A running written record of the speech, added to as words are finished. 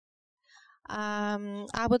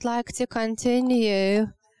I would like to continue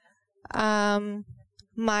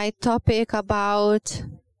my topic about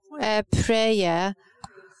prayer,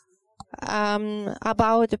 and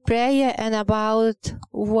about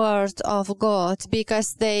Word of God,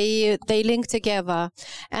 because they link together.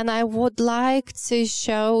 And I would like to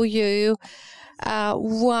show you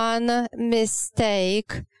one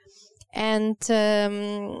mistake, and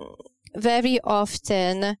very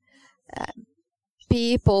often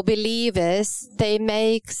believers, they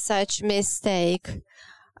make such mistake.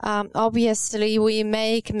 Obviously, we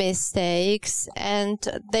make mistakes, and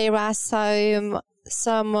there are some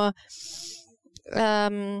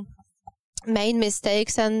main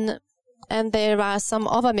mistakes, and there are some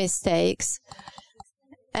other mistakes.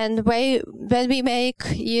 And when we make,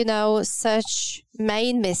 such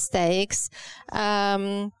main mistakes,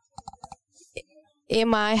 it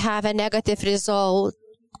might have a negative result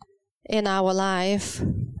in our life.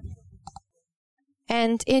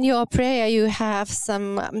 And in your prayer, you have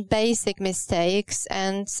some basic mistakes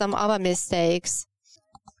and some other mistakes.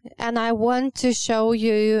 And I want to show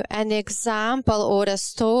you an example or a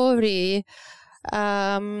story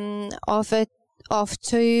of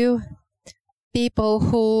two people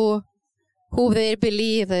who were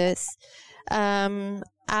believers,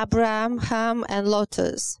 Abraham and Lot.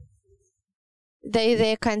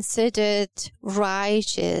 They considered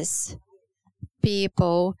righteous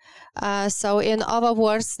people. So in other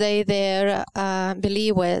words, they were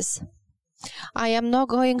believers. I am not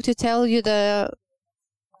going to tell you the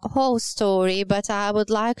whole story, but I would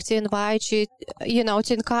like to invite you,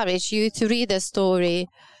 to encourage you to read the story.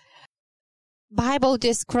 Bible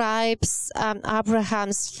describes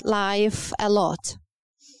Abraham's life a lot.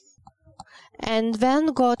 And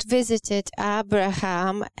when God visited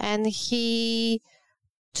Abraham, and he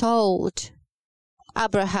told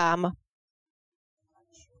Abraham,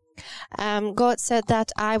 God said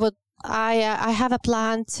that I have a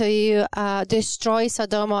plan to destroy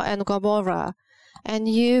Sodom and Gomorrah. And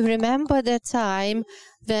you remember the time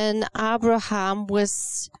when Abraham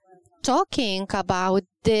was talking about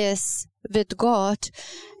this with God,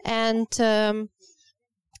 and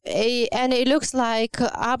it looks like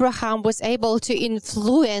Abraham was able to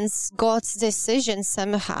influence God's decision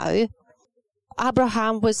somehow.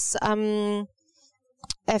 Abraham was a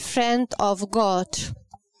friend of God.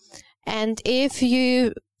 And if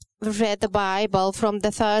you read the Bible from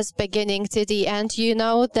the first beginning to the end, you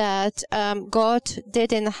know that God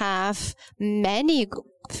didn't have many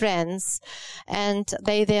friends, and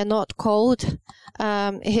they were not called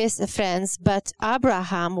his friends, but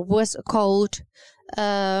Abraham was called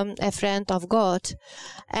a friend of God.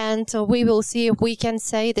 And we will see if we can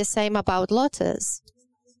say the same about Lot.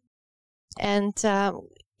 And,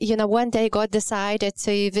 one day God decided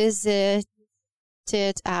to visit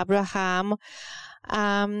Abraham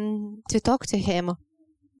to talk to him.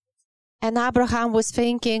 And Abraham was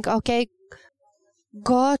thinking, okay,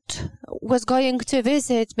 God was going to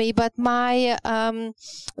visit me, but my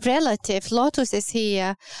relative, Lotus, is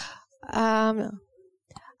here. The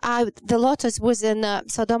Lotus was in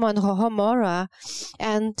Sodom and Gomorrah,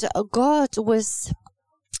 and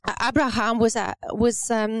Abraham was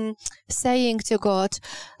saying to God,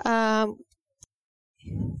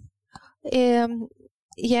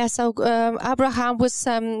 Abraham was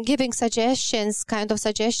giving suggestions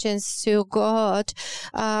to God,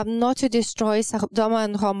 not to destroy Sodom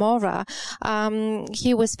and Gomorrah.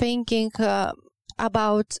 He was thinking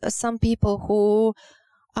about some people who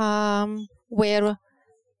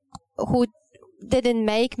didn't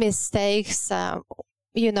make mistakes.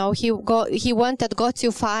 He wanted God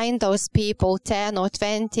to find those people, 10 or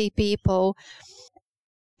 20 people.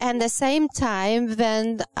 And at the same time,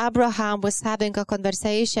 when Abraham was having a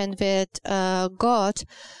conversation with God,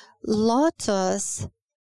 Lotus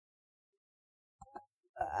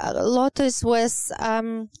was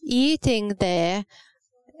eating there.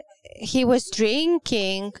 He was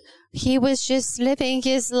drinking. He was just living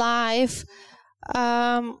his life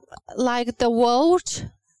like the world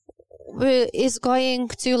is going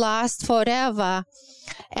to last forever.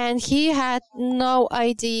 And he had no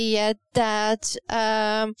idea that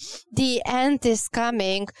the end is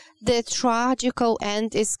coming, the tragical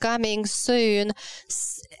end is coming soon.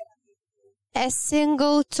 A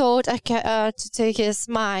single thought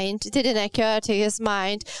didn't occur to his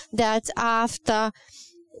mind that after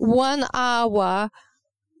 1 hour,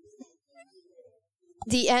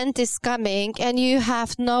 the end is coming, and you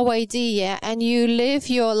have no idea, and you live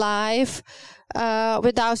your life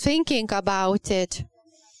without thinking about it.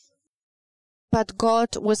 But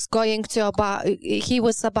God was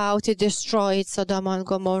about to destroy Sodom and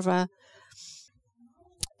Gomorrah.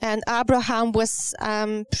 and Abraham was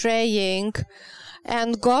praying,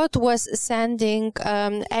 and God was sending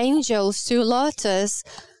angels to Lot,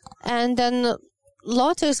 and then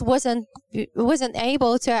Lot wasn't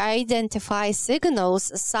able to identify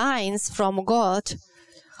signals, signs from God.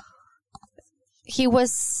 He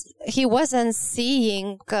wasn't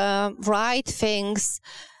seeing right things.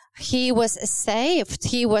 He was saved.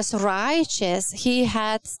 He was righteous. He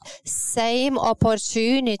had same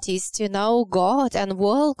opportunities to know God and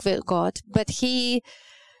walk with God, but he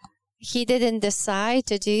didn't decide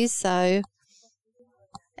to do so.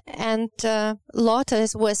 And Lot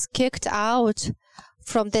was kicked out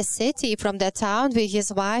from the city, from the town, with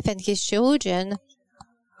his wife and his children.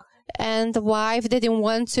 And the wife didn't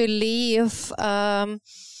want to leave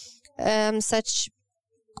such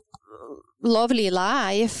lovely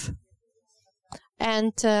life.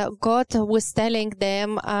 And God was telling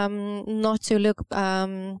them not to look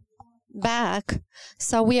back.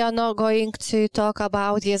 So we are not going to talk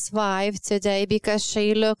about his wife today because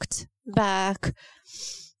she looked back.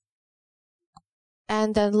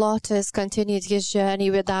 And then Lot has continued his journey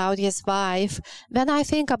without his wife. When I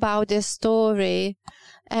think about this story,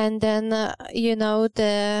 and then, I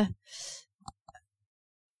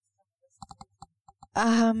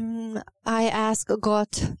ask God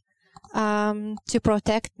to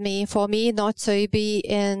protect me, for me not to be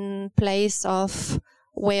in place of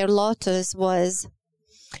where Lot was.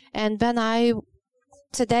 And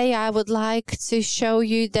today I would like to show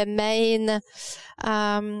you the main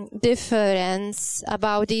difference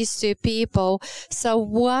about these two people. So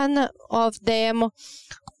one of them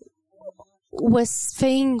was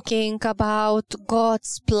thinking about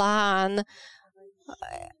God's plan,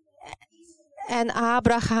 and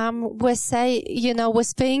Abraham was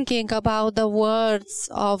thinking about the words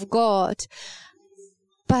of God.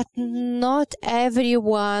 But not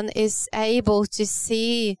everyone is able to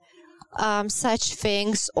see such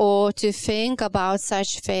things or to think about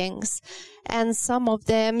such things. And some of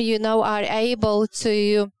them, are able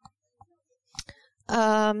to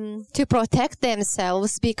protect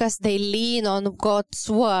themselves because they lean on God's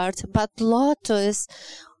word. But Lot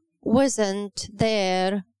wasn't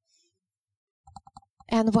there.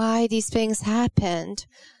 And why these things happened?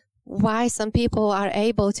 Why some people are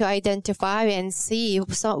able to identify and see,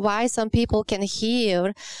 why some people can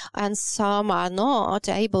hear and some are not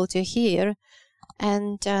able to hear.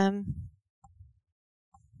 And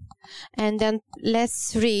then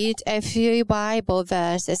let's read a few Bible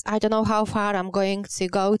verses. I don't know how far I'm going to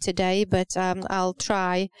go today, but I'll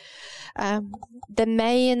try. The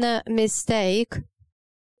main mistake,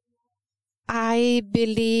 I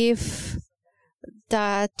believe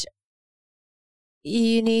that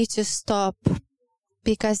you need to stop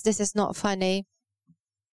because this is not funny.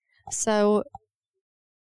 So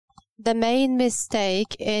the main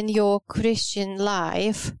mistake in your Christian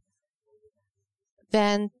life,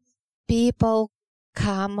 when people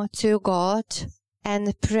come to God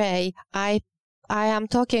and pray, I am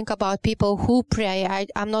talking about people who pray.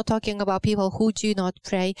 I'm not talking about people who do not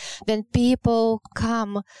pray. When people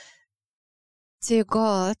come to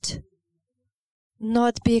God,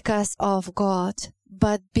 not because of God,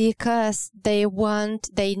 but because they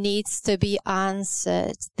needs to be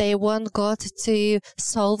answered. They want God to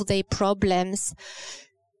solve their problems,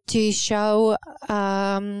 to show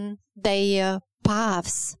their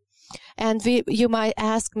paths. And you might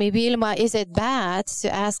ask me, Vilma, is it bad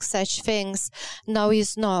to ask such things? No,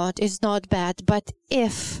 it's not. It's not bad. But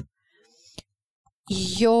if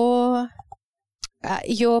your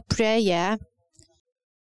prayer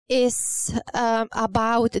is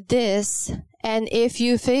about this, and if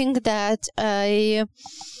you think that the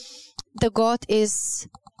God is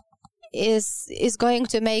going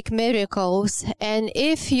to make miracles, and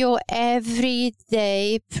if your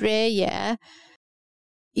everyday prayer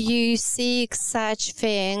you seek such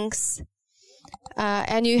things,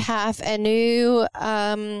 and you have a new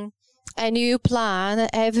plan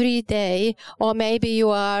every day, or maybe you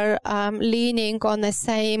are leaning on the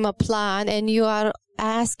same plan and you are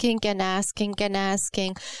asking and asking and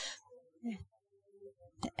asking,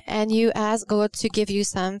 and you ask God to give you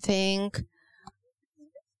something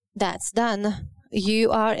that's done,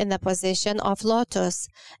 you are in the position of lotus,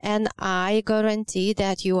 and I guarantee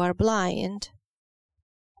that you are blind.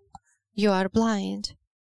 You are blind.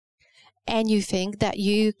 And you think that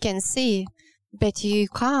you can see, but you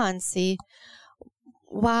can't see.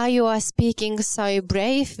 Why you are speaking so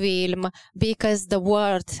brave, Vilma? Because the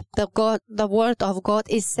word of God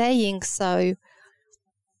is saying so.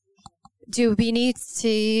 Do we need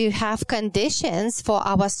to have conditions for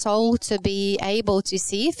our soul to be able to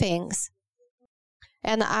see things?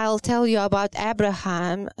 And I'll tell you about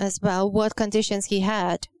Abraham as well, what conditions he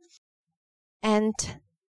had. And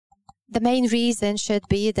the main reason should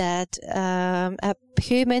be that a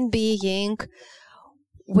human being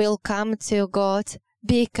will come to God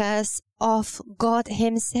because of God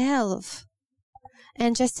himself.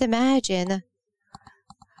 And just imagine,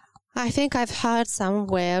 I think I've heard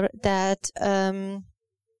somewhere that, there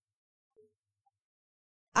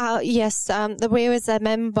was a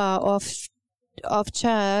member of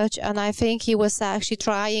church, and I think he was actually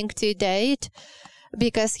trying to date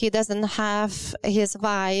because he doesn't have his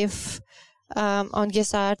wife on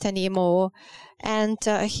his earth anymore. And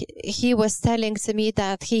he was telling to me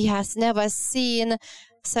that he has never seen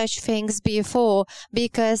such things before,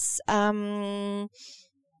 because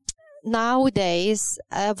nowadays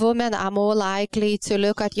women are more likely to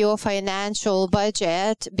look at your financial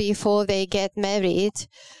budget before they get married.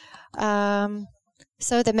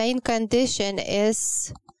 So the main condition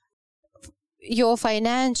is your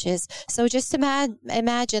finances. So just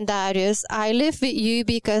imagine, Darius, I live with you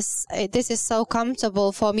because this is so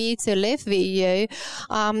comfortable for me to live with you.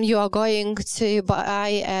 You are going to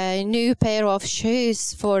buy a new pair of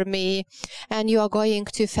shoes for me, and you are going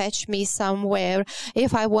to fetch me somewhere.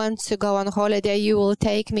 If I want to go on holiday, you will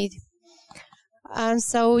take me. And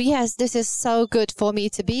so, yes, this is so good for me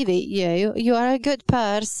to be with you. You are a good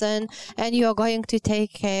person, and you are going to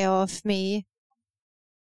take care of me.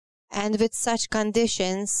 And with such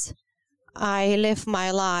conditions, I live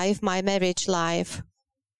my life, my marriage life.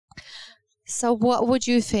 So what would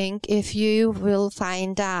you think if you will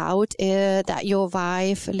find out that your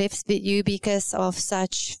wife lives with you because of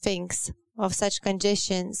such things, of such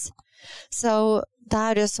conditions? So,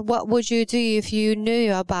 Darius, what would you do if you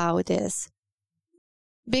knew about this?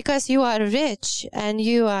 Because you are rich and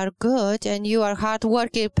you are good and you are a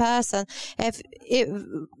hard-working person.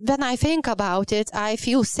 When I think about it, I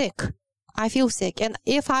feel sick. And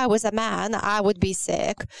if I was a man, I would be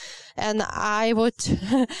sick. And I would,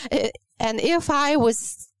 and if I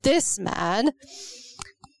was this man,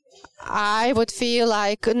 I would feel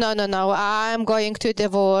like, no, I'm going to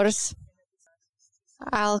divorce.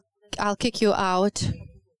 I'll kick you out.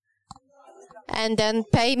 And then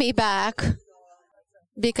pay me back,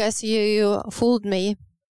 because you fooled me.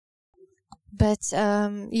 But,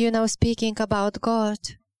 speaking about God,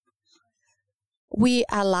 we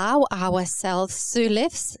allow ourselves to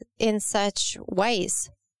live in such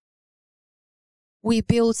ways. We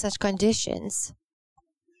build such conditions.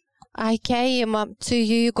 I came up to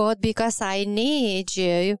you, God, because I need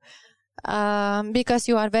you, because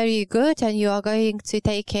you are very good and you are going to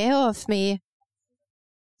take care of me.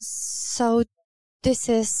 So this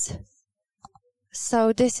is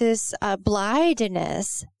a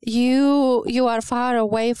blindness. You are far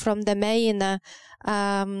away from the main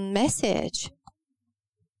message.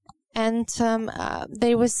 And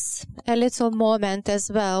there was a little moment as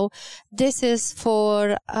well. This is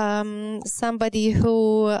for somebody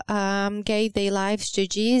who gave their lives to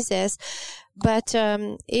Jesus. But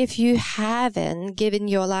if you haven't given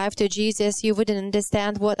your life to Jesus, you wouldn't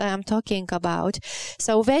understand what I am talking about.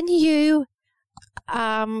 So when you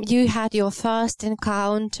had your first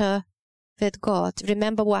encounter with God,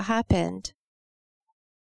 remember what happened?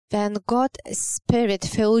 When God's Spirit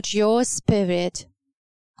filled your spirit,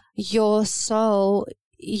 your soul,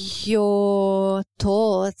 your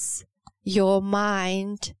thoughts, your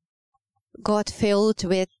mind got filled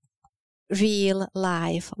with real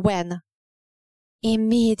life. When?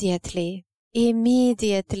 Immediately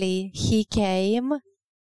He came.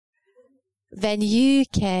 When you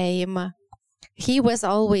came, He was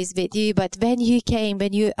always with you, but when you came,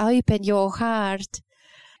 when you opened your heart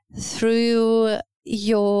through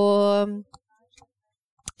your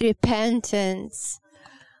repentance,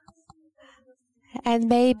 and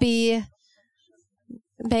maybe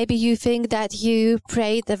you think that you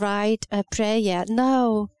prayed the right prayer.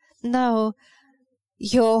 No.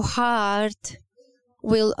 Your heart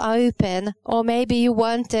will open. Or maybe you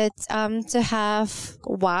wanted to have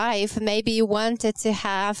a wife. Maybe you wanted to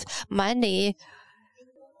have money.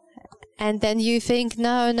 And then you think,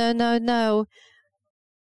 no.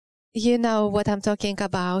 You know what I'm talking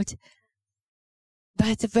about.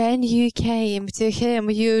 But when you came to Him,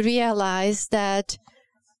 you realized that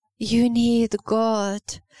you need God.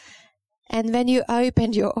 And when you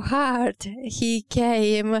opened your heart, He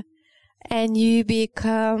came and you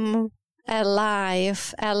become a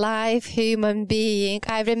live human being.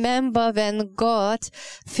 I remember when God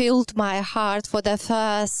filled my heart for the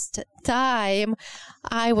first time,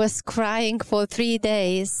 I was crying for 3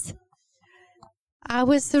 days. I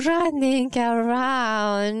was running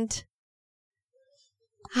around.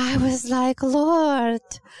 I was like, Lord,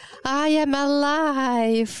 I am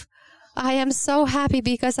alive. I am so happy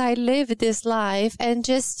because I lived this life. And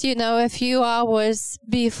just, a few hours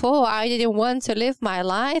before, I didn't want to live my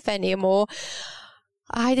life anymore.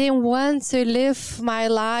 I didn't want to live my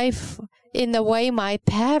life in the way my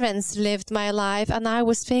parents lived my life. And I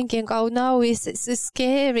was thinking, oh no, it's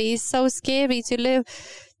scary. It's so scary to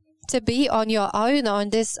be on your own on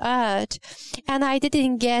this earth. And I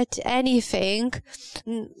didn't get anything,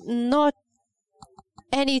 not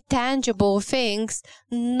any tangible things,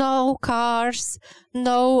 no cars,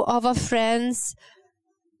 no other friends.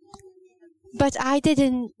 But I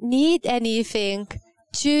didn't need anything.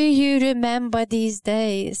 Do you remember these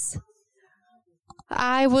days?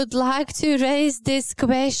 I would like to raise this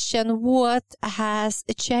question: what has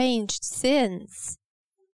changed since?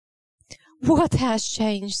 What has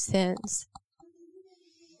changed since?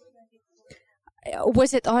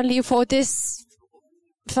 Was it only for this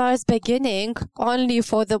first beginning, only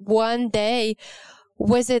for the one day?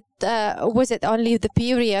 Was it only the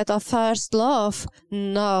period of first love?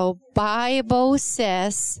 No. Bible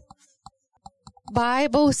says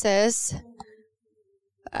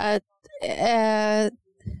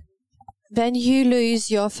when you lose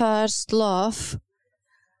your first love,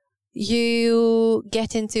 you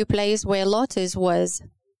get into a place where Lotus was.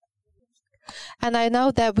 And I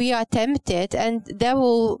know that we are tempted, and they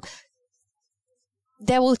will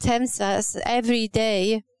tempt us every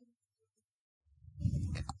day.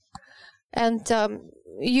 And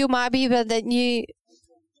you might be in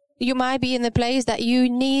a place that you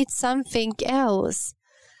need something else.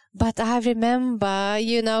 But I remember,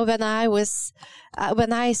 when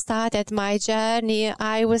I started my journey,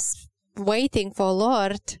 I was waiting for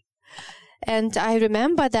Lord. And I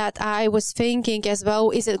remember that I was thinking as well,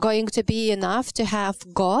 is it going to be enough to have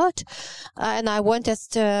God? And I wanted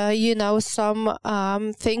some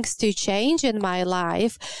things to change in my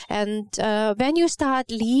life. And when you start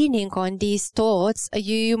leaning on these thoughts,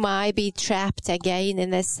 you might be trapped again in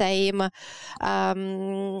the same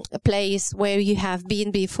place where you have been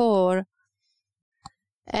before.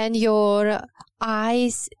 And your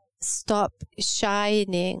eyes stop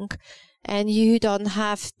shining. And you don't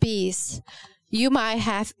have peace. You might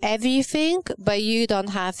have everything, but you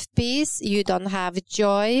don't have peace. You don't have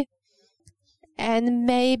joy. And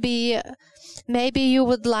maybe you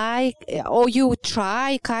would like, or you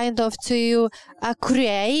try kind of to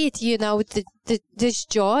create, this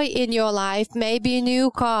joy in your life. Maybe a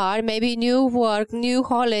new car, maybe new work, new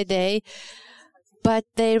holiday. But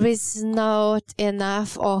there is not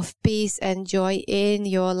enough of peace and joy in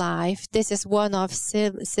your life. This is one of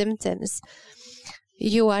symptoms.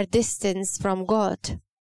 You are distant from God.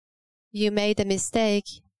 You made a mistake.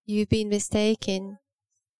 You've been mistaken.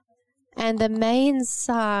 And the main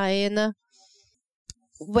sign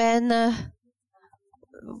when a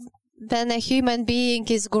human being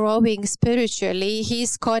is growing spiritually,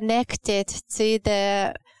 he's connected to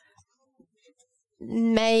the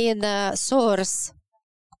main source.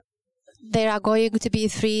 There are going to be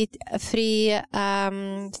three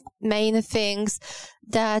main things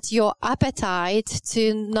that your appetite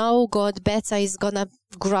to know God better is gonna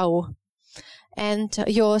grow, and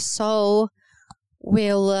your soul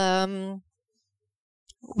will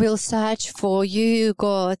search for you,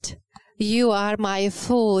 God. You are my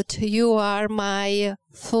food. You are my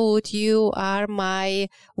food. You are my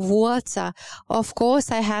water. Of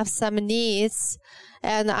course, I have some needs,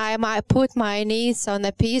 and I might put my needs on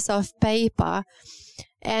a piece of paper,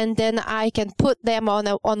 and then I can put them on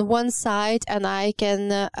one side, and I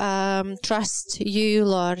can trust you,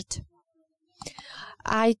 Lord.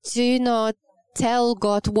 I do not tell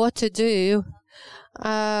God what to do.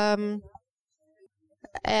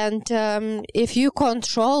 If you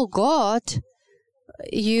control God,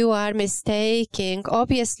 you are mistaken.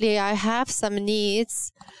 Obviously, I have some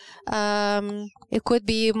needs. It could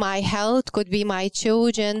be my health, could be my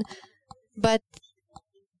children. But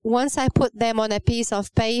once I put them on a piece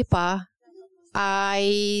of paper,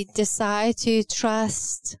 I decide to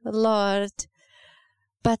trust Lord.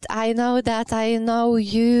 But I know that I know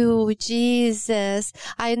you, Jesus.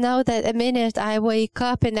 I know that the minute I wake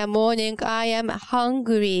up in the morning, I am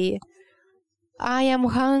hungry. I am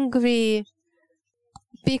hungry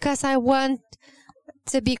because I want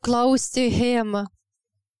to be close to Him.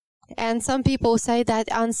 And some people say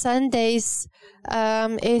that on Sundays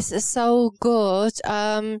is so good.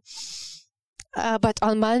 But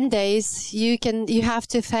on Mondays, you have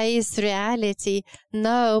to face reality.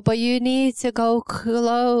 No, but you need to go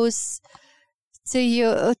close to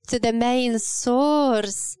the main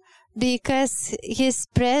source, because His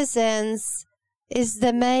presence is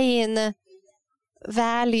the main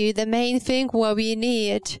value, the main thing what we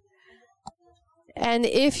need. And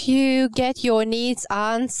if you get your needs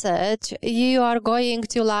answered, you are going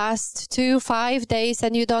to last 5 days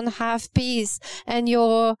and you don't have peace, and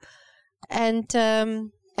your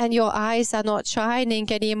eyes are not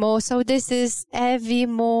shining anymore. So this is every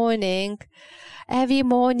morning. Every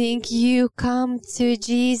morning you come to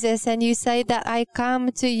Jesus and you say that I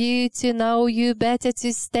come to you to know you better,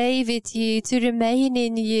 to stay with you, to remain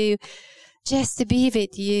in you, just to be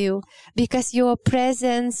with you, because your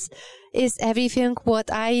presence is everything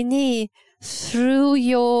what I need. Through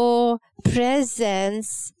your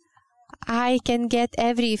presence, I can get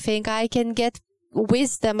everything. I can get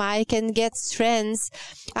wisdom. I can get strength.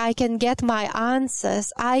 I can get my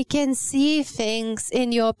answers. I can see things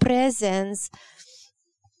in your presence.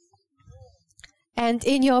 And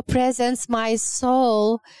in your presence, my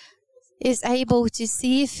soul is able to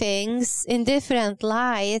see things in different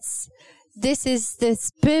lights. This is the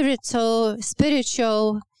spiritual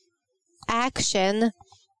action.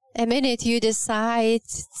 A minute you decide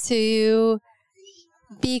to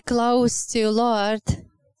be close to Lord,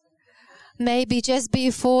 maybe just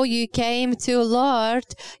before you came to Lord,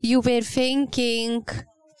 you were thinking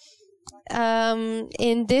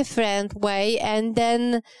in different way, and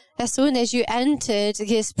then as soon as you entered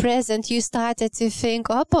His presence, you started to think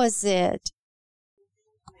opposite.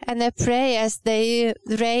 And the prayers, they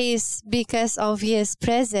raise because of His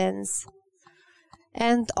presence.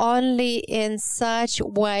 And only in such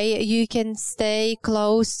way you can stay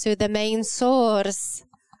close to the main source.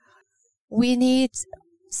 We need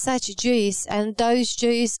such Jews, and those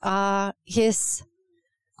Jews are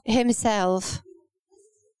Himself.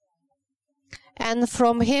 And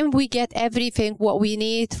from Him we get everything what we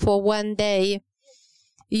need for one day.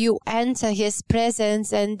 You enter His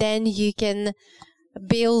presence and then you can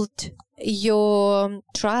build your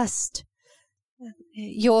trust.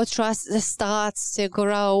 Your trust starts to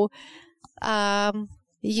grow.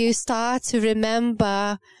 You start to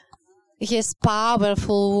remember His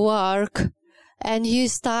powerful work, and you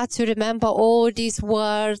start to remember all these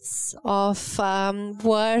words of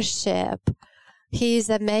worship. He's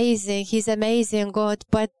amazing. He's amazing God.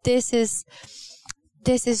 But this is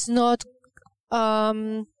not.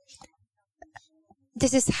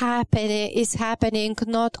 This is happening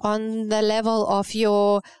not on the level of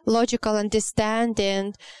your logical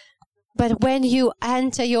understanding, but when you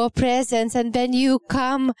enter your presence and then you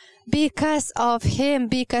come because of Him,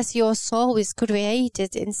 because your soul is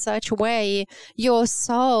created in such way, your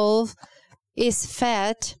soul is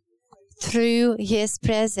fed through His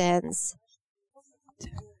presence.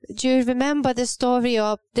 Do you remember the story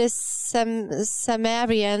of this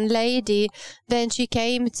Samaritan lady? Then she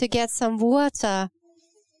came to get some water,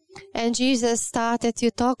 and Jesus started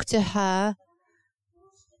to talk to her.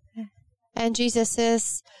 And Jesus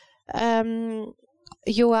says,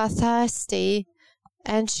 you are thirsty.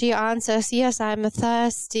 And she answers, yes, I'm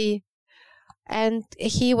thirsty. And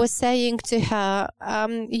He was saying to her,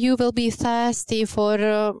 you will be thirsty for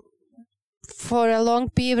a long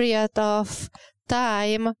period of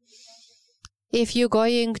time if you're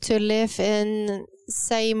going to live in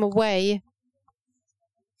same way.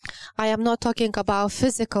 I am not talking about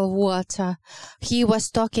physical water. He was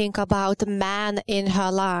talking about man in her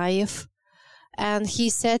life. And He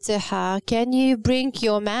said to her, can you bring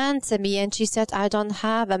your man to me? And she said, I don't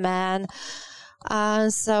have a man.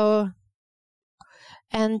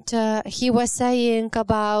 He was saying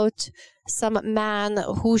about some man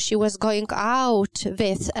who she was going out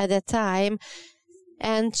with at the time.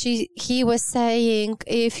 And he was saying,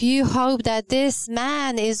 if you hope that this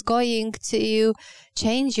man is going to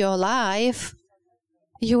change your life,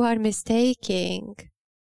 you are mistaking.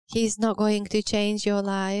 He's not going to change your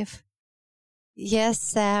life. Yes,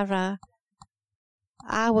 Sarah,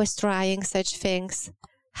 I was trying such things.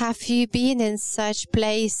 Have you been in such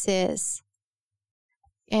places?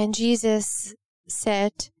 And Jesus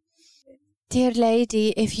said, dear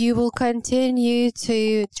lady, if you will continue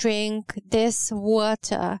to drink this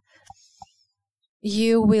water,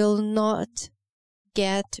 you will not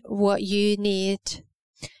get what you need.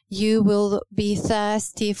 You will be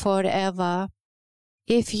thirsty forever.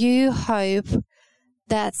 If you hope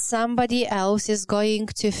that somebody else is going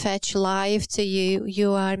to fetch life to you,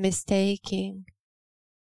 you are mistaken.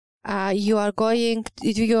 You are going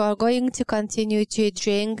to continue to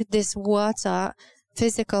drink this water,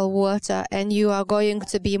 physical water, and you are going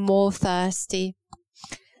to be more thirsty.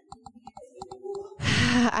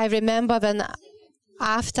 I remember when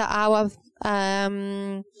after our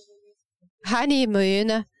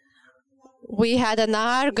honeymoon, we had an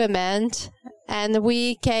argument, and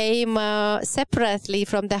we came separately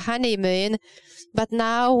from the honeymoon, but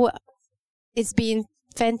now it's been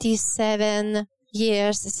 27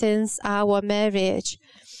 years since our marriage.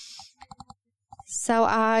 So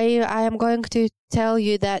I am going to tell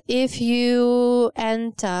you that if you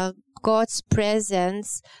enter God's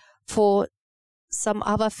presence for some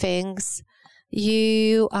other things,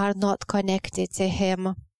 you are not connected to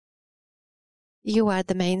Him. You are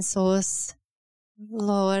the main source,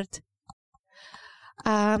 Lord.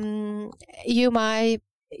 You might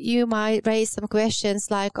raise some questions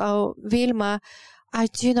like, "Oh, Vilma, I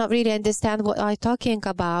do not really understand what I'm talking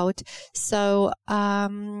about." So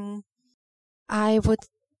I would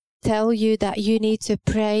tell you that you need to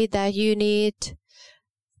pray, that you need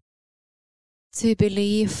to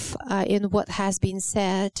believe in what has been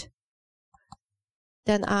said.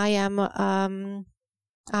 Then I am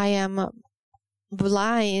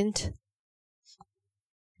blind,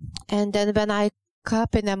 and then when I wake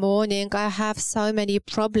up in the morning, I have so many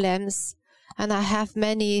problems, and I have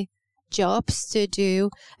many jobs to do,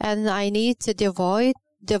 and I need to devote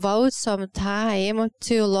some time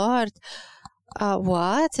to Lord.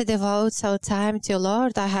 What? Devote some time to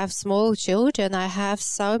Lord? I have small children. I have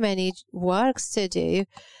so many works to do.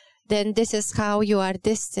 Then this is how you are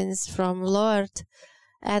distanced from Lord.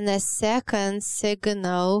 And a second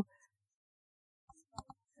signal,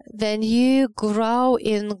 when you grow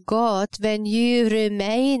in God, when you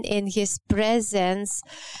remain in His presence,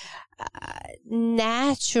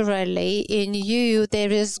 naturally in you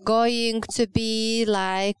there is going to be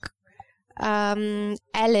like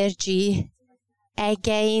allergy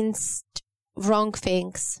against wrong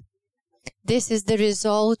things. This is the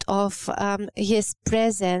result of His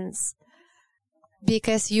presence,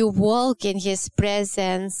 because you walk in His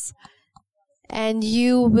presence and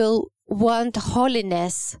you will want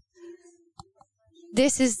holiness.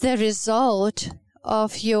 This is the result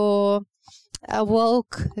of your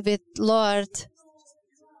walk with Lord.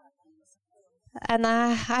 And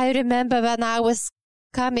I remember when I was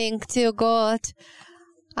coming to God,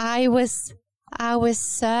 I was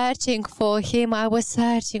searching for Him. I was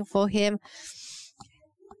searching for Him.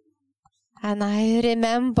 And I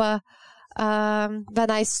remember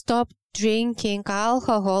when I stopped drinking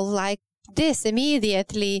alcohol like this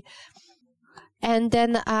immediately. And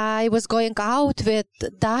then I was going out with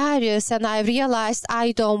Darius, and I realized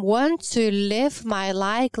I don't want to live my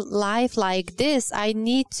life like this. I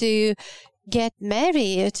need to get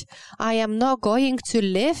married. I am not going to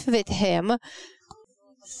live with him.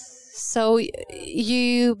 So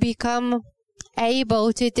you become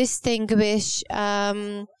able to distinguish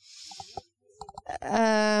the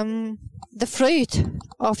fruit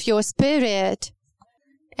of your spirit.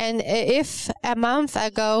 And if a month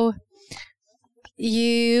ago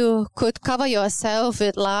you could cover yourself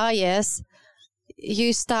with lies,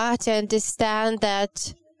 you start to understand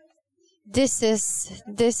that this is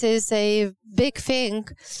a big thing,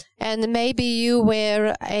 and maybe you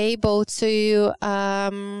were able to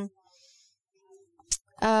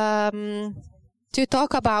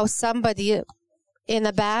talk about somebody in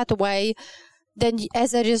a bad way. Then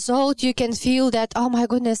as a result, you can feel that, oh my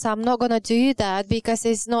goodness, I'm not going to do that because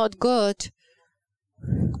it's not good.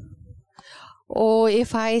 Or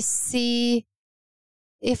if I see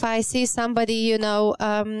somebody,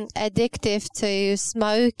 addictive to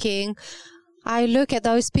smoking, I look at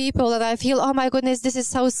those people and I feel, oh my goodness, this is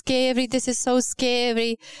so scary. This is so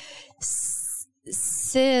scary.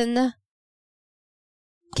 Sin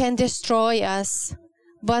can destroy us.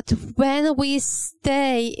 But when we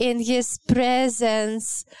stay in His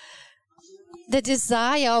presence, the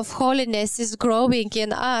desire of holiness is growing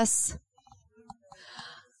in us.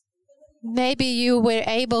 Maybe you were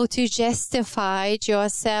able to justify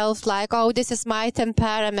yourself like, oh, this is my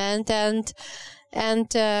temperament, and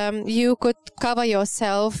you could cover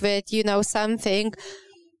yourself with, something.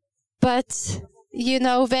 But,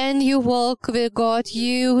 when you walk with God,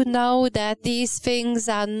 you know that these things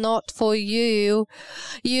are not for you.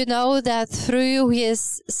 You know that through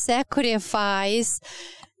His sacrifice,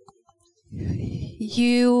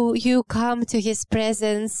 you come to His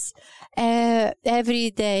presence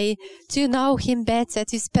every day to know Him better,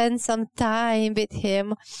 to spend some time with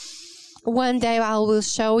Him. One day I will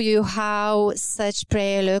show you how such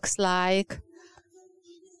prayer looks like.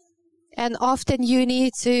 And often you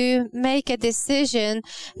need to make a decision.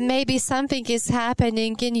 Maybe something is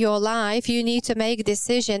happening in your life. You need to make a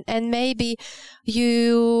decision. And maybe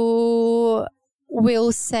you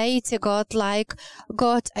will say to God, like,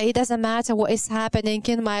 God, it doesn't matter what is happening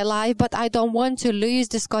in my life, but I don't want to lose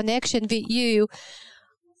this connection with you.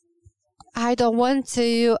 I don't want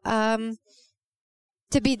to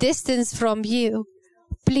to be distanced from you.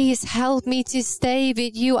 Please help me to stay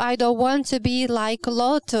with you. I don't want to be like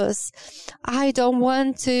Lotus. I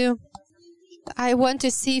want to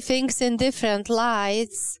see things in different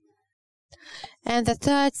lights. And the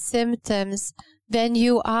third symptoms, when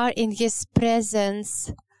you are in His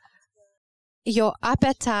presence, your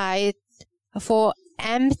appetite for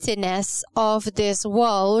emptiness of this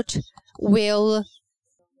world will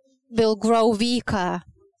grow weaker.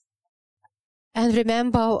 And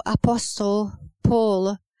remember Apostle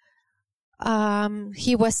Paul,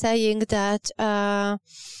 he was saying that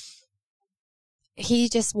he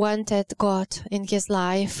just wanted God in his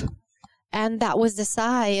life. And that was the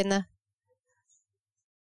sign.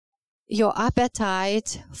 Your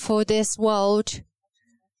appetite for this world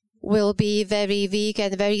will be very weak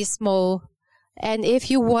and very small. And if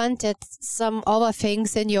you wanted some other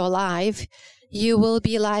things in your life, you will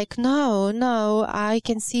be like, no, I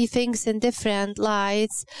can see things in different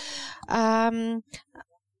lights. I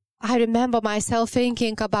remember myself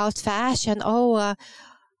thinking about fashion.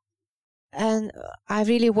 And I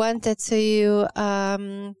really wanted to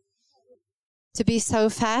be so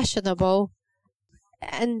fashionable.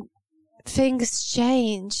 And things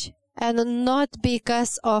change. And not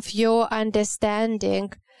because of your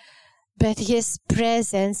understanding, but His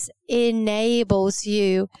presence enables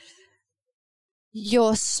you.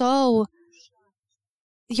 Your soul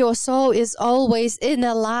is always in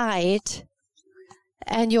a light,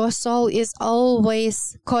 and your soul is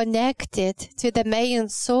always connected to the main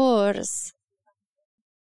source.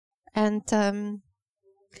 And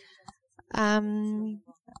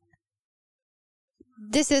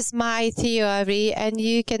this is my theory, and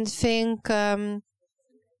you can think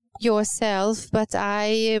yourself, but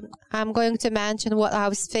I'm going to mention what I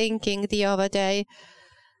was thinking the other day.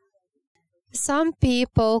 Some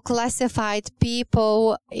people classified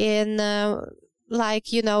people in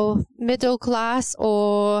middle class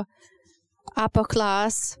or upper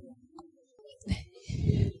class.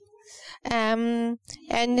 And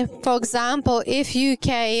for example, if you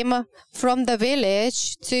came from the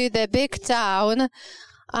village to the big town,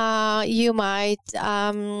 you might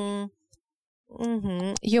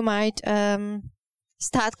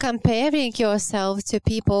start comparing yourself to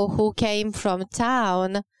people who came from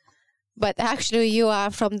town, but actually you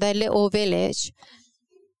are from the little village.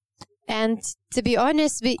 And to be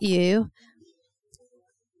honest with you,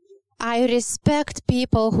 I respect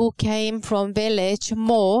people who came from village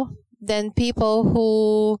more than people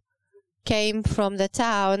who came from the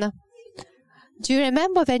town. Do you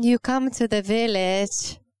remember when you come to the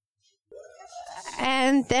village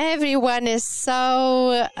and everyone is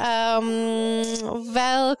so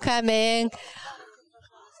welcoming?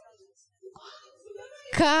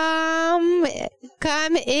 Come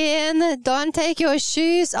in, don't take your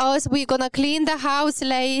shoes off, we're gonna clean the house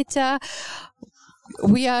later.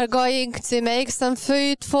 We are going to make some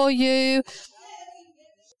food for you.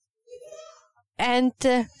 And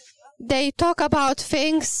they talk about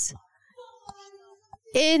things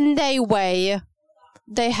in their way.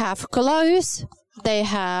 They have clothes, they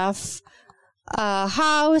have a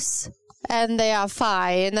house, and they are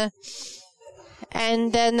fine.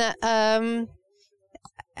 And then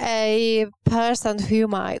a person who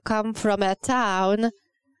might come from a town,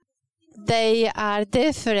 they are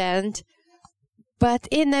different. But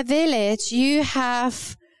in a village, you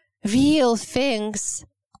have real things.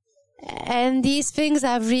 And these things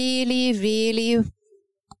are really, really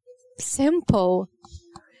simple.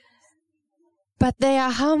 But they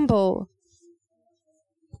are humble.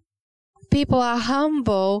 People are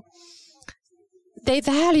humble. Their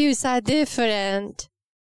values are different.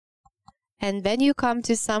 And when you come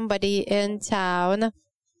to somebody in town,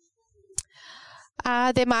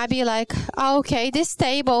 they might be like, okay, this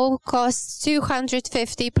table costs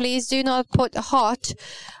 250. Please do not put hot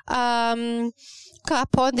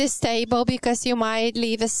cup on this table because you might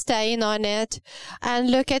leave a stain on it. And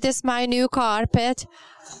look at this, my new carpet.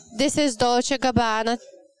 This is Dolce & Gabbana.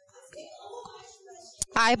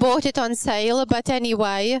 I bought it on sale, but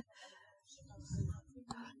anyway.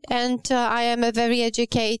 And I am a very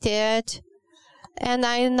educated, and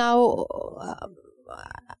I know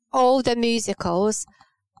all the musicals.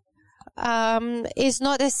 It's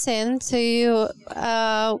not a sin to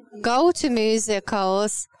go to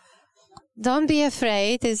musicals. Don't be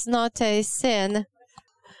afraid, it's not a sin.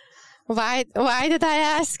 Why did I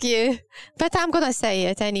ask you? But I'm going to say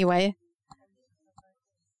it anyway.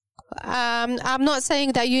 I'm not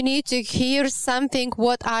saying that you need to hear something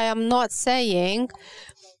what I am not saying.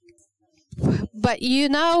 But you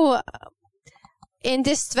know, in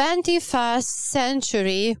this 21st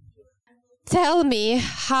century, tell me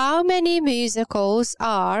how many musicals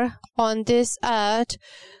are on this earth.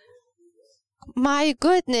 My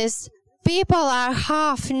goodness, people are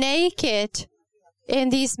half naked in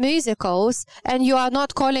these musicals, and you are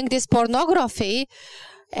not calling this pornography.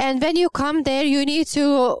 And when you come there, you need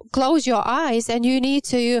to close your eyes and you need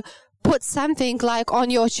to put something like on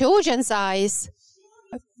your children's eyes.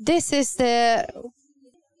 This is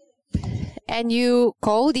and you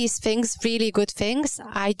call these things really good things?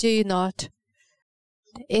 I do not.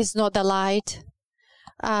 It's not the light.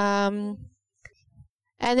 And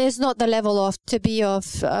it's not the level of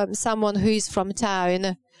someone who is from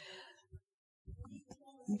town.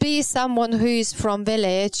 Be someone who is from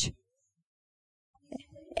village.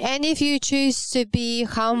 And if you choose to be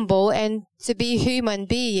humble and to be human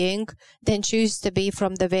being, then choose to be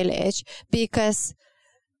from the village. Because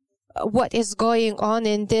what is going on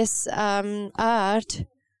in this earth,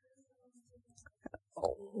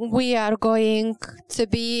 we are going to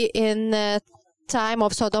be in the time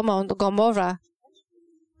of Sodom and Gomorrah.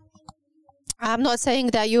 I'm not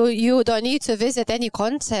saying that you don't need to visit any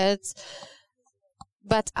concerts,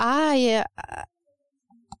 but I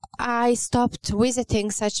stopped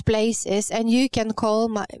visiting such places, and you can call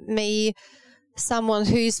me someone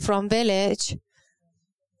who is from village,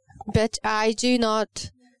 but I do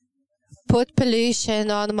not put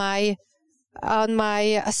pollution on my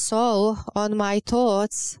soul, on my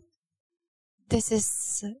thoughts. This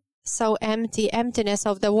is so emptiness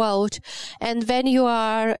of the world. And when you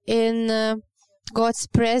are in God's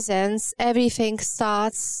presence, everything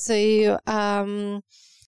starts to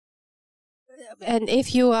and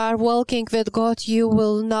if you are walking with God, you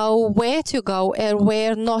will know where to go and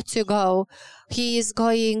where not to go. He is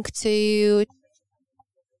going to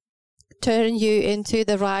turn you into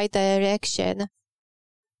the right direction.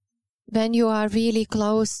 When you are really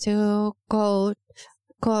close to God,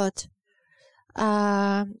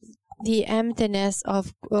 the emptiness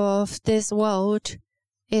of this world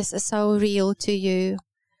is so real to you.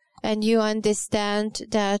 And you understand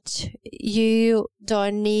that you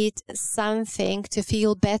don't need something to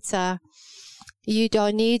feel better. You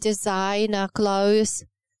don't need designer clothes.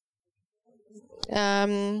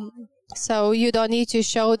 So you don't need to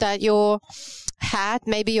show that your hat,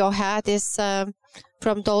 maybe your hat is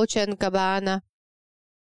from Dolce & Gabbana.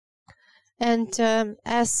 And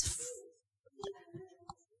as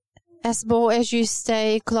more as you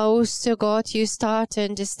stay close to God, you start to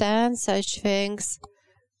understand such things.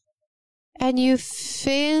 And you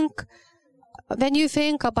think, when you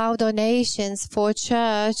think about donations for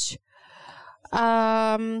church,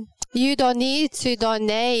 you don't need to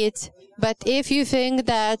donate. But if you think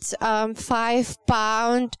that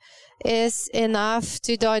 £5 is enough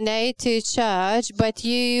to donate to church, but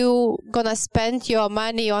you gonna spend your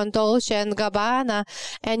money on Dolce & Gabbana,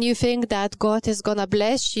 and you think that God is gonna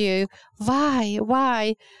bless you,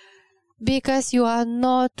 why? Because you are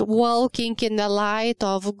not walking in the light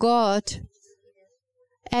of God.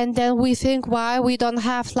 And then we think why we don't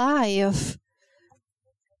have life.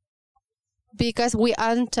 Because we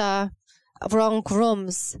enter wrong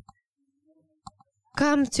rooms.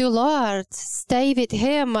 Come to Lord, stay with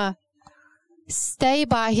Him, stay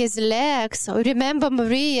by His legs. Remember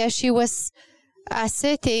Maria, she was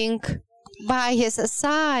sitting by His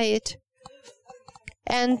side.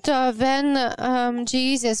 And when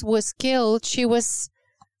Jesus was killed, she was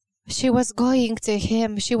going to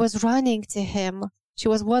Him, she was running to Him. She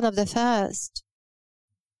was one of the first.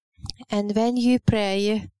 And when you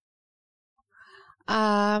pray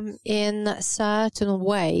in a certain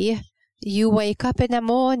way, you wake up in the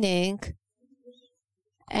morning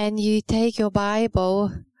and you take your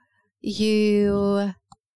Bible, you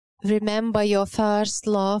remember your first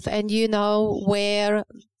love, and you know where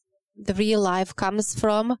the real life comes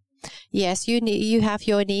from. Yes, you have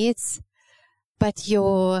your needs, but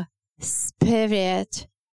your spirit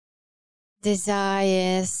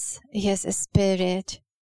desires His Spirit.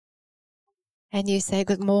 And you say,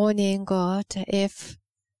 good morning, God.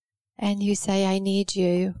 And you say, I need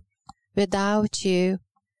you. Without you,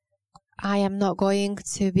 I am not going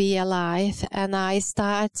to be alive. And I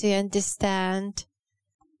start to understand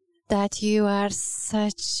that you are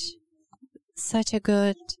such a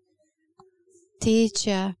good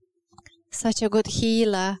teacher, such a good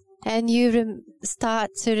healer. And you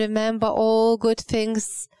start to remember all good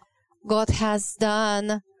things God has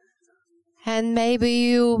done. And maybe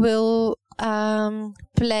you will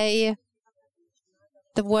play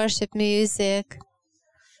the worship music.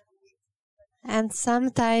 And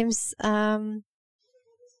sometimes I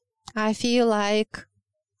feel like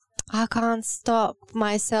I can't stop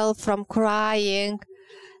myself from crying.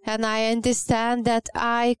 And I understand that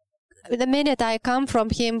I the minute I come from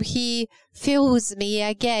Him, He fills me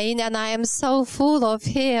again, and I am so full of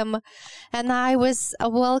Him. And I was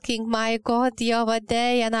walking my God the other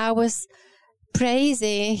day, and I was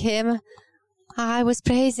praising Him. I was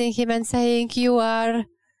praising Him and saying, "You are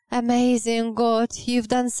amazing, God. You've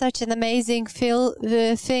done such an amazing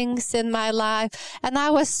things in my life." And I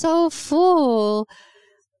was so full.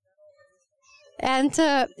 And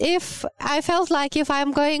if I felt like if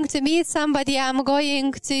I'm going to meet somebody, I'm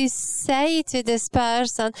going to say to this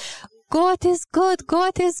person, "God is good,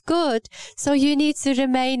 God is good." So you need to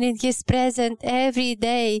remain in His presence every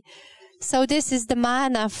day. So this is the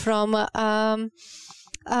manna from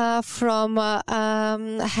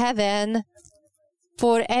heaven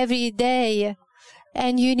for every day,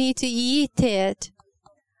 and you need to eat it.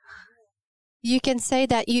 You can say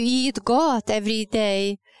that you eat God every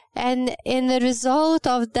day. And in the result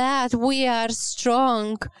of that, we are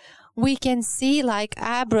strong. We can see like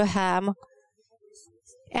Abraham.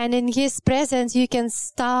 And in His presence, you can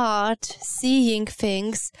start seeing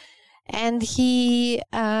things. And He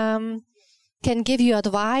can give you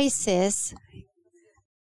advices.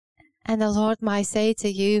 And the Lord might say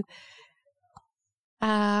to you,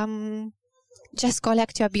 just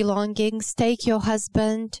collect your belongings, take your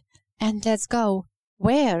husband, and let's go.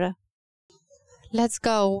 Where? Let's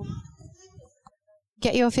go.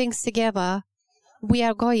 Get your things together. We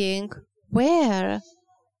are going. Where?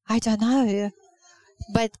 I don't know.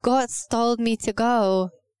 But God told me to go.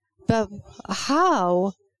 But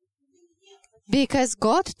how? Because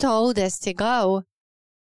God told us to go.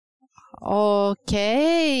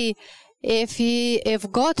 Okay.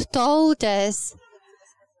 If God told us,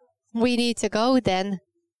 we need to go then.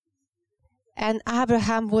 And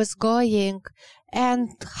Abraham was going.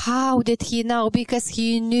 And how did he know? Because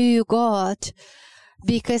he knew God.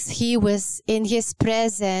 Because he was in His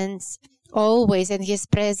presence. Always in His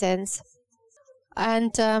presence.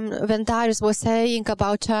 And when Darius was saying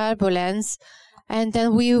about turbulence, and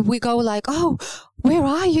then we go like, "Oh, where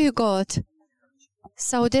are you, God?"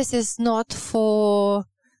 So this is not for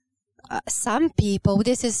some people.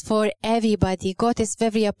 This is for everybody. God is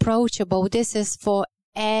very approachable. This is for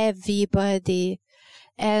everybody.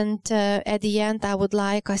 And at the end, I would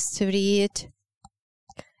like us to read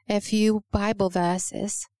a few Bible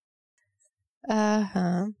verses.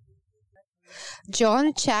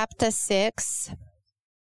 John chapter 6,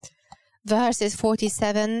 verses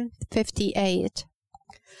 47-58.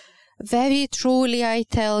 Very truly I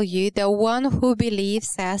tell you, the one who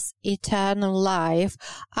believes has eternal life.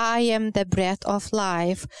 I am the bread of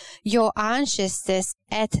life. Your ancestors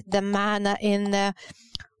ate the manna in the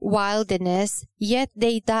wilderness, yet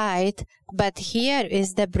they died. But here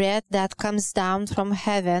is the bread that comes down from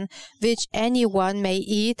heaven, which anyone may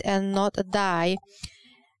eat and not die.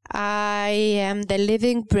 I am the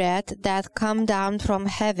living bread that come down from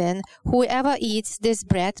heaven. Whoever eats this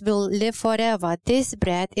bread will live forever. This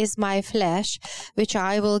bread is my flesh, which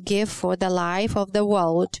I will give for the life of the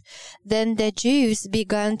world. Then the Jews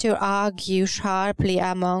began to argue sharply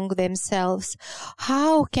among themselves.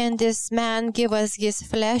 How can this man give us his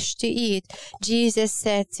flesh to eat? Jesus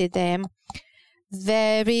said to them,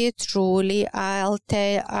 Very truly I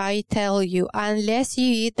tell you, unless you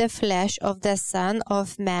eat the flesh of the Son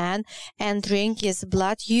of Man and drink His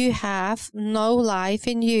blood, you have no life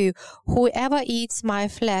in you. Whoever eats my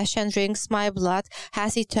flesh and drinks my blood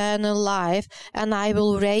has eternal life, and I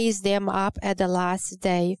will raise them up at the last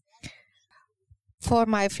day. For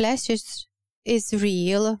my flesh is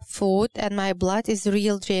real food, and my blood is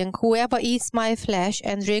real drink. Whoever eats my flesh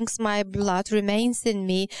and drinks my blood remains in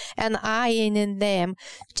me, and I in them,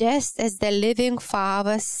 just as the living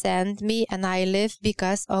Father sent me, and I live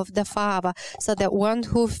because of the Father. So that one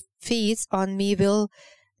who feeds on me will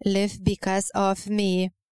live because of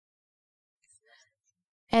me.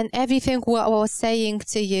 And everything what I was saying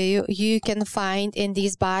to you, you can find in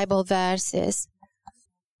these Bible verses.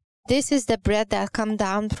 This is the bread that come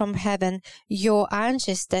down from heaven. Your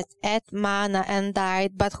ancestors ate manna and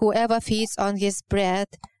died, but whoever feeds on His bread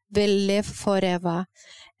will live forever.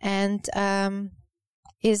 And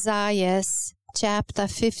Isaiah chapter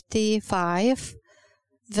 55,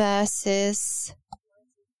 verses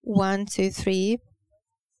 1-3.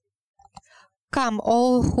 Come,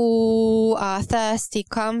 all who are thirsty,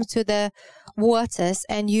 come to the waters,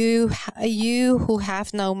 and you who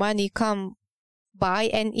have no money, come, buy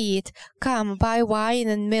and eat. Come, buy wine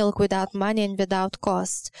and milk without money and without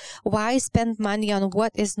cost. Why spend money on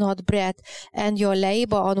what is not bread, and your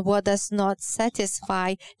labor on what does not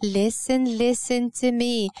satisfy? Listen, listen to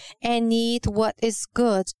me, and eat what is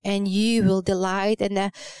good, and you will delight in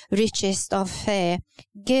the richest of fare.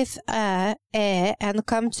 Give ear, and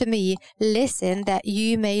come to me. Listen, that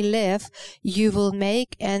you may live. You will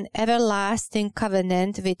make an everlasting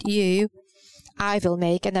covenant with you. I will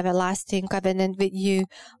make an everlasting covenant with you,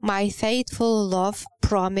 my faithful love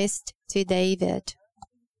promised to David.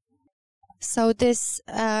 So this,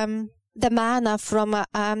 the manna from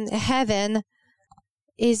heaven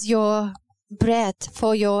is your bread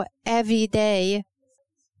for your everyday.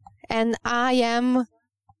 And I am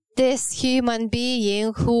this human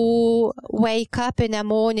being who wake up in the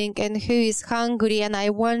morning and who is hungry and I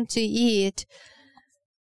want to eat.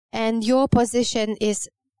 And your position is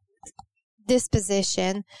this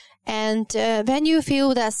position. And when you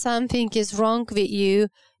feel that something is wrong with you,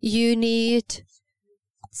 you need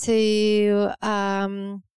to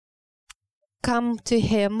come to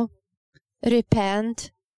Him,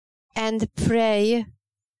 repent, and pray,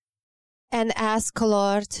 and ask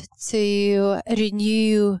Lord to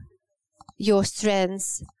renew your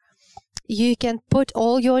strength. You can put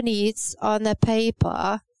all your needs on a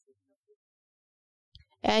paper,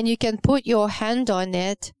 and you can put your hand on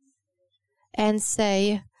it and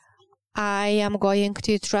say, I am going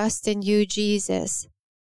to trust in you, Jesus.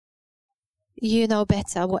 You know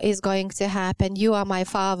better what is going to happen. You are my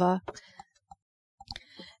Father.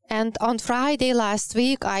 And on Friday last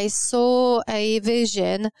week, I saw a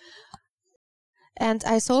vision, and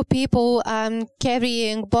I saw people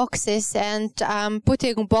carrying boxes and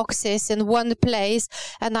putting boxes in one place.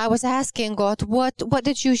 And I was asking God, what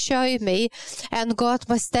did you show me? And God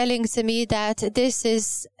was telling to me that this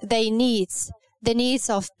is the needs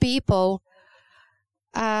of people.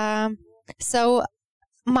 So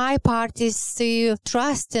my part is to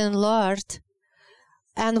trust in Lord.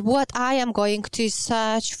 And what I am going to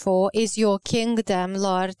search for is your kingdom,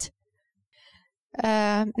 Lord.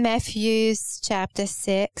 Matthew chapter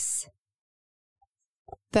 6,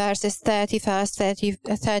 verses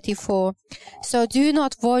 34. So do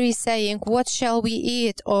not worry, saying, what shall we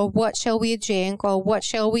eat, or what shall we drink, or what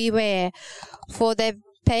shall we wear? For the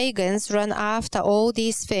pagans run after all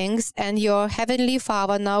these things, and your heavenly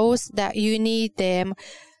Father knows that you need them.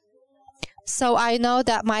 So I know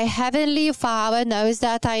that my heavenly Father knows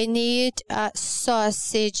that I need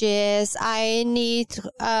sausages, I need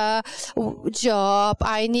a job,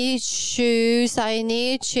 I need shoes, I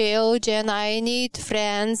need children, I need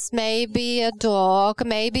friends, maybe a dog,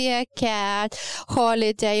 maybe a cat,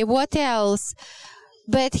 holiday, what else?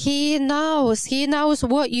 But He knows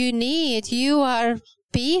what you need. You are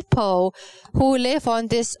people who live on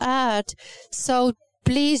this earth. So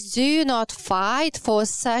please do not fight for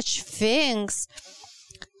such things.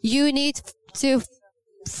 You need to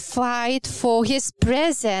fight for His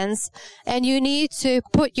presence, and you need to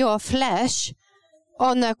put your flesh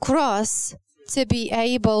on a cross to be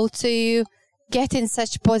able to get in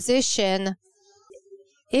such position.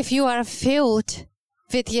 If you are filled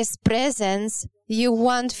with His presence, you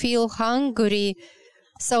won't feel hungry.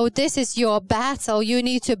 So this is your battle. You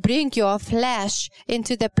need to bring your flesh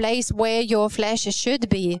into the place where your flesh should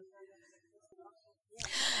be.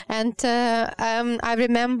 And I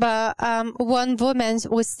remember one woman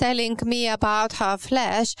was telling me about her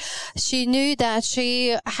flesh. She knew that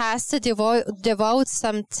she has to devote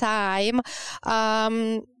some time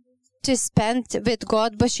to spend with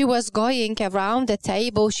God, but she was going around the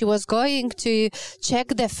table. She was going to check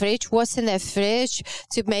the fridge, what's in the fridge,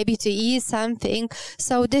 to eat something.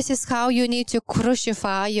 So this is how you need to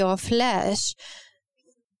crucify your flesh.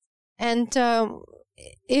 And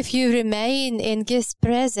if you remain in His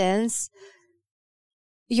presence,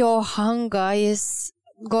 your hunger is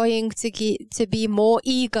going to be more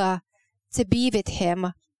eager to be with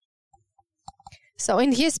Him. So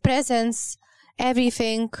in His presence,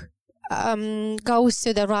 everything goes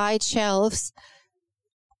to the right shelves,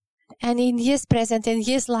 and in His presence, in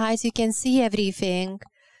His light, you can see everything.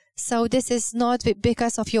 So this is not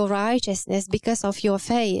because of your righteousness, because of your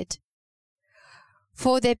faith.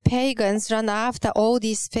 For the pagans run after all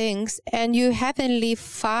these things, and your heavenly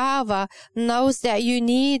Father knows that you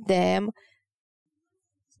need them.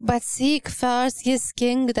 But seek first His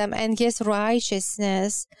kingdom and His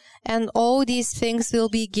righteousness, and all these things will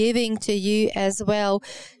be given to you as well.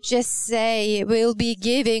 Just say, will be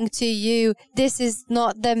given to you. This is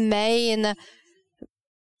not the main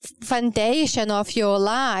foundation of your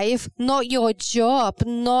life, not your job,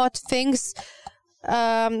 not things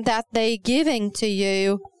that they're giving to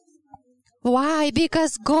you. Why?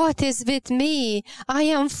 Because God is with me. I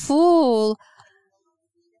am full.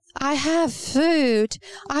 I have food.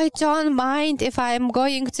 I don't mind if I'm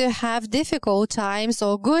going to have difficult times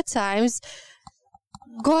or good times.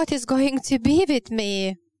 God is going to be with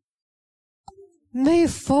me.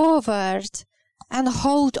 Move forward and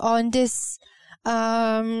hold on this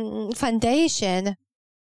foundation.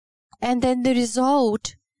 And then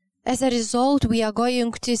as a result, we are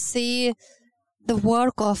going to see the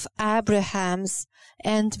work of Abraham's.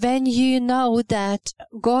 And when you know that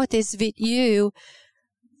God is with you,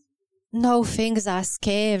 no things are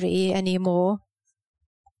scary anymore.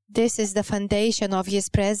 This is the foundation of His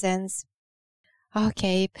presence.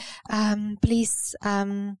 Okay, please,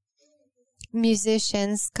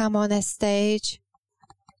 musicians, come on a stage.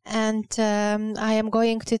 And I am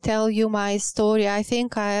going to tell you my story. I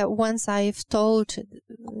think once I've told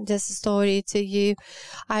this story to you.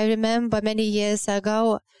 I remember many years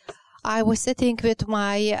ago, I was sitting with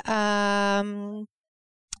my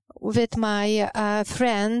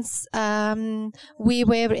friends. We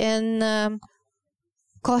were in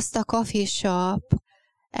Costa coffee shop,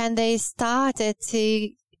 and they started to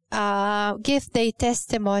give their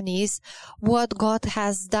testimonies, what God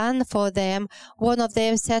has done for them. One of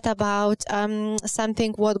them said about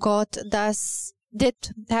something what God has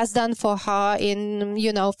done for her in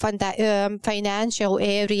financial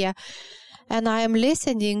area. And I am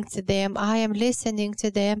listening to them.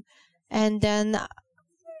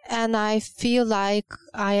 And I feel like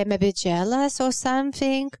I am a bit jealous or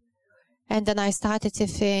something. And then I started to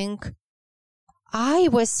think, I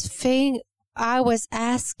was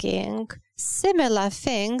asking similar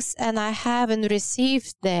things and I haven't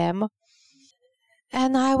received them.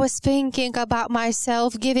 And I was thinking about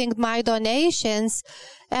myself giving my donations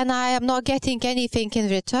and I am not getting anything in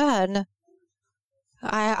return.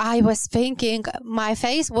 I was thinking, my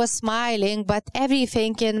face was smiling, but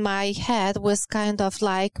everything in my head was kind of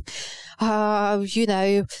like,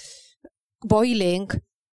 boiling.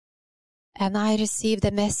 And I received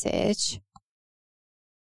a message.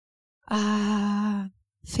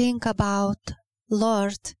 Think about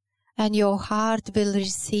Lord, and your heart will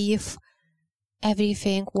receive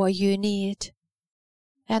everything what you need.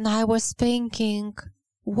 And I was thinking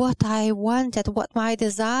what I wanted, what my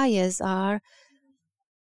desires are.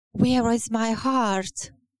 Where is my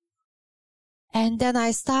heart? And then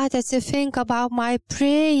I started to think about my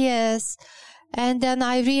prayers. And then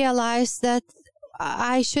I realized that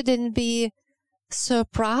I shouldn't be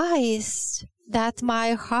surprised that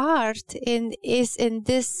my heart is in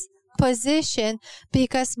this position,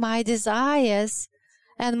 because my desires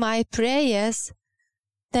and my prayers,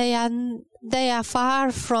 they are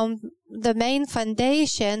far from the main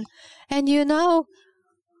foundation. And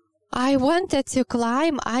I wanted to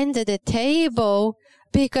climb under the table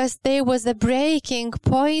because there was a breaking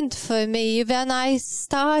point for me when I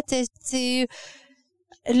started to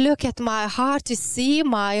look at my heart, to see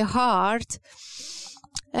my heart.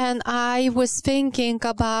 And I was thinking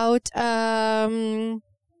about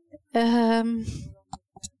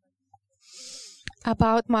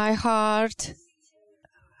my heart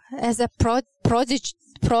as a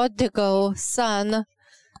prodigal son.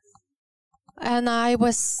 And I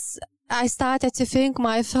started to think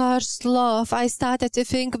my first love. I started to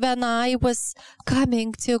think when I was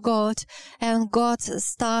coming to God, and God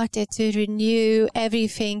started to renew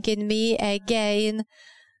everything in me again.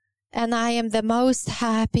 And I am the most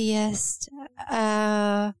happiest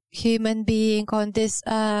human being on this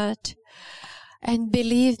earth. And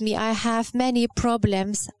believe me, I have many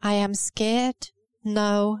problems. I am scared.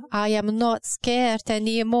 No, I am not scared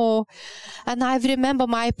anymore. And I remember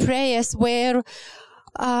my prayers were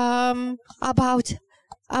about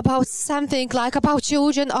something like about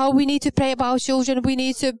children. Oh, we need to pray about children. We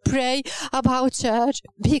need to pray about church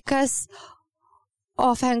because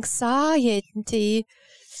of anxiety.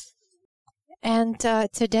 And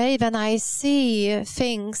today when I see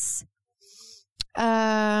things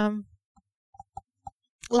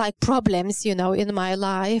like problems, in my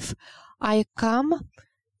life, I come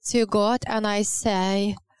to God and I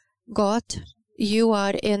say, God, you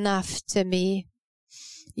are enough to me.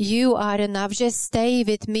 You are enough. Just stay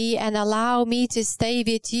with me and allow me to stay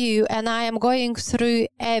with you. And I am going through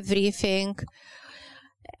everything.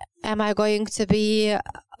 Am I going to be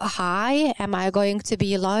high? Am I going to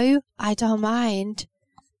be low? I don't mind.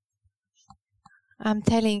 I'm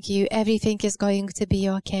telling you, everything is going to be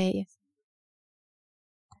okay.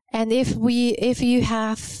 And if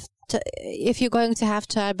you're going to have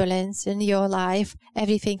turbulence in your life,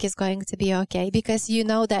 everything is going to be okay, because you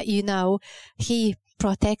know that He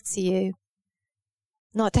protects you.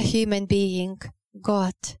 Not a human being,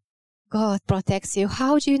 God. God protects you.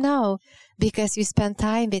 How do you know? Because you spend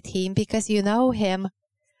time with Him, because you know Him.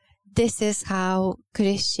 This is how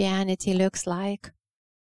Christianity looks like.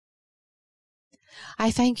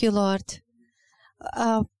 I thank you, Lord,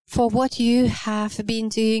 for what you have been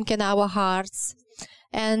doing in our hearts.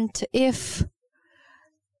 And if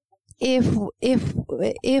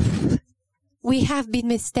we have been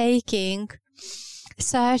mistaking,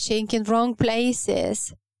 searching in wrong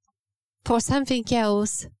places for something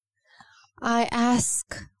else, I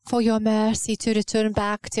ask for your mercy to return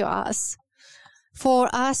back to us. For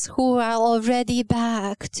us who are already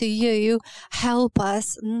back to you, help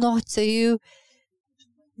us not to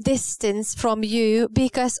distance from you,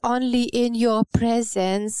 because only in your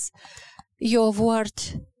presence your word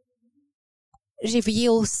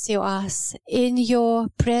reveals to us. In your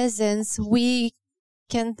presence we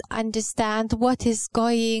can understand what is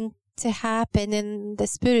going to happen in the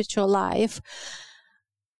spiritual life.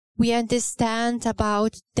 We understand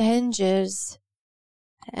about dangers,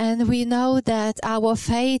 and we know that our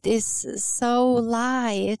faith is so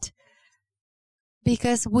light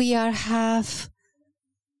because we have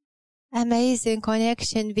amazing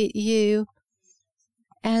connection with you.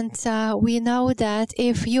 And we know that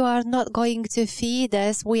if you are not going to feed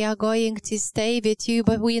us, we are going to stay with you,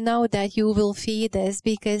 but we know that you will feed us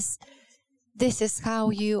because this is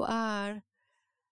how you are.